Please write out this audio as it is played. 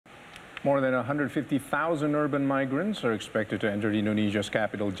More than 150,000 urban migrants are expected to enter Indonesia's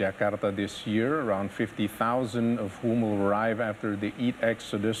capital, Jakarta, this year, around 50,000 of whom will arrive after the Eid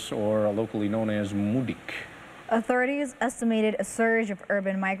exodus, or locally known as Mudik. Authorities estimated a surge of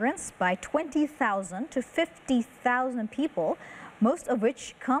urban migrants by 20,000 to 50,000 people, most of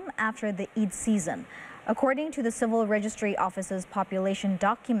which come after the Eid season. According to the Civil Registry Office's Population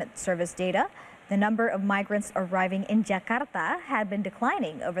Document Service data, the number of migrants arriving in Jakarta had been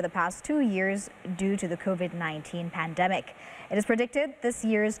declining over the past 2 years due to the COVID-19 pandemic. It is predicted this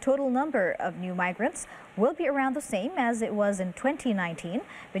year's total number of new migrants will be around the same as it was in 2019,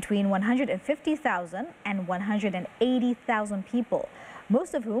 between 150,000 and 180,000 people,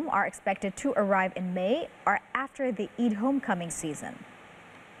 most of whom are expected to arrive in May or after the Eid homecoming season.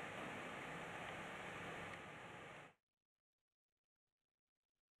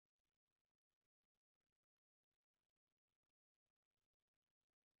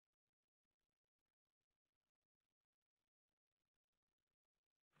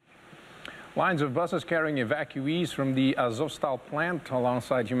 Lines of buses carrying evacuees from the Azovstal plant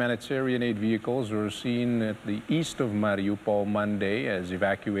alongside humanitarian aid vehicles were seen at the east of Mariupol Monday as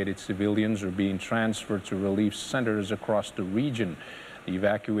evacuated civilians are being transferred to relief centers across the region. The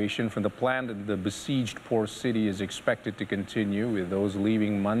evacuation from the plant in the besieged port city is expected to continue, with those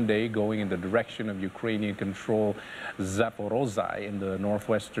leaving Monday going in the direction of Ukrainian-controlled Zaporozhye in the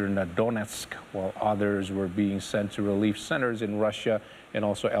northwestern Donetsk, while others were being sent to relief centers in Russia and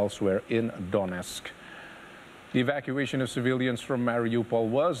also elsewhere in Donetsk. The evacuation of civilians from Mariupol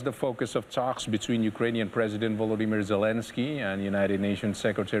was the focus of talks between Ukrainian President Volodymyr Zelensky and United Nations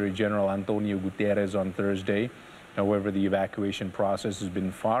Secretary General Antonio Guterres on Thursday. However, the evacuation process has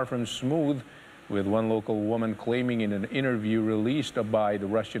been far from smooth, with one local woman claiming in an interview released by the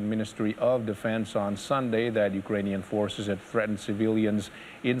Russian Ministry of Defense on Sunday that Ukrainian forces had threatened civilians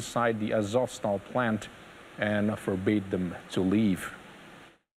inside the Azovstal plant and forbade them to leave.